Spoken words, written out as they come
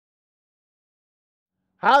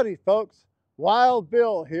Howdy folks, Wild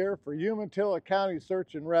Bill here for Umatilla County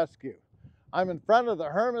Search and Rescue. I'm in front of the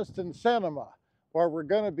Hermiston Cinema where we're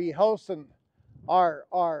going to be hosting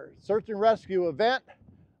our search and rescue event.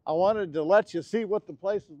 I wanted to let you see what the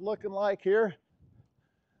place is looking like here.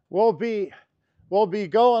 We'll be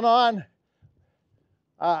going on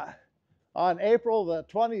April the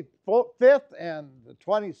 25th and the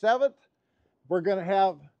 27th. We're going to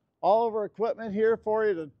have all of our equipment here for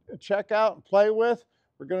you to check out and play with.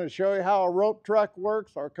 We're going to show you how a rope truck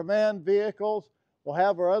works, our command vehicles. We'll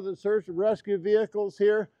have our other search and rescue vehicles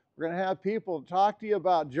here. We're going to have people talk to you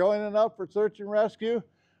about joining up for search and rescue.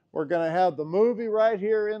 We're going to have the movie right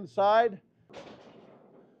here inside.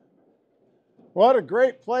 What a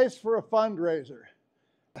great place for a fundraiser.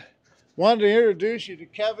 Wanted to introduce you to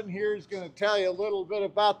Kevin here. He's going to tell you a little bit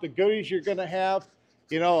about the goodies you're going to have.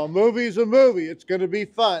 You know, a movie's a movie. It's going to be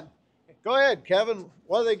fun. Go ahead, Kevin.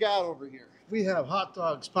 What do they got over here? We have hot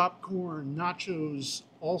dogs, popcorn, nachos,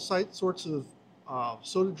 all sorts of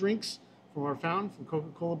soda drinks from our fountain, from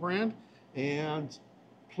Coca-Cola brand, and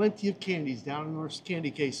plenty of candies down in our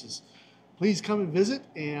candy cases. Please come and visit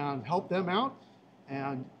and help them out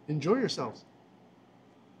and enjoy yourselves.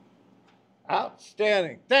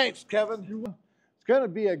 Outstanding. Thanks, Kevin. It's going to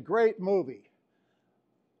be a great movie.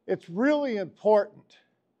 It's really important.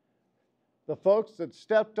 The folks that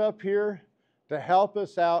stepped up here to help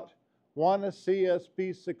us out want to see us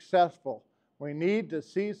be successful. We need to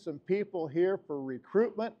see some people here for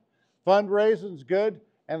recruitment. Fundraising's good,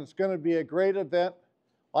 and it's going to be a great event.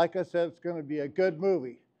 Like I said, it's going to be a good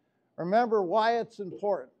movie. Remember why it's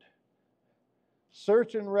important.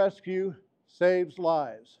 Search and rescue saves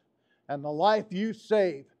lives, and the life you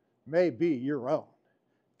save may be your own.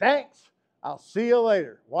 Thanks. I'll see you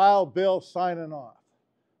later. Wild Bill signing off.